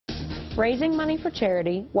raising money for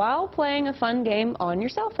charity while playing a fun game on your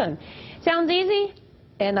cell phone. Sounds easy,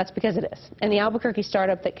 and that's because it is. And the Albuquerque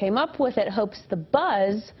startup that came up with it hopes the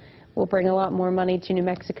buzz will bring a lot more money to New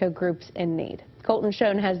Mexico groups in need. Colton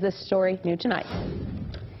Schoen has this story new tonight.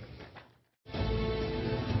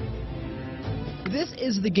 This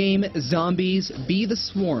is the game Zombies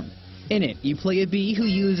BeeTheSwarm. In it, you play a bee who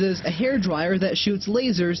uses a hairdryer that shoots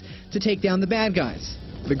lasers to take down the bad guys.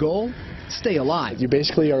 The goal? Stay alive. You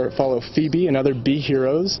basically follow Phoebe and other bee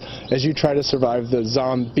heroes as you try to survive the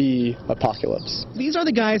zombie apocalypse. These are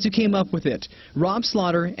the guys who came up with it, Rob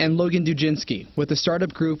Slaughter and Logan Dujinski, with the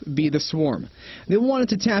startup group BeeTheSwarm. They wanted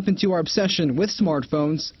to tap into our obsession with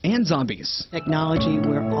smartphones and zombies. Technology,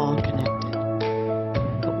 we're all connected.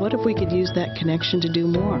 But what if we could use that connection to do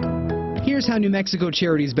more? Here's how New Mexico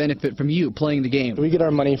charities benefit from you playing the game. We get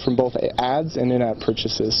our money from both ads and in-app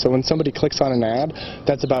purchases. So when somebody clicks on an ad,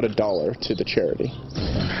 that's about $1 to the charity.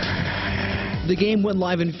 The game went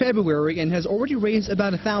live in February and has already raised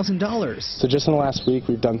about $1,000. So just in the last week,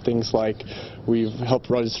 we've done things like we've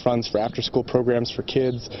helped raise funds for after-school programs for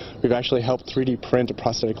kids. We've actually helped 3D print a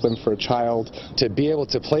prosthetic limb for a child. To be able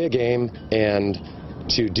to play a game and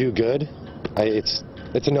to do good, it's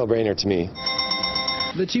a no-brainer to me.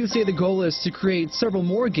 The two say the goal is to create several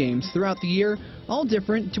more games throughout the year, all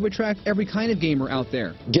different to attract every kind of gamer out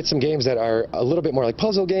there. Get some games that are a little bit more like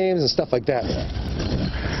puzzle games and stuff like that.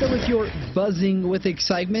 So if you're buzzing with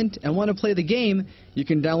excitement and want to play the game, you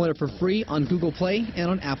can download it for free on Google Play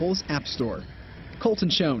and on Apple's App Store. Colton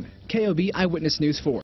Schoen, KOB Eyewitness News 4.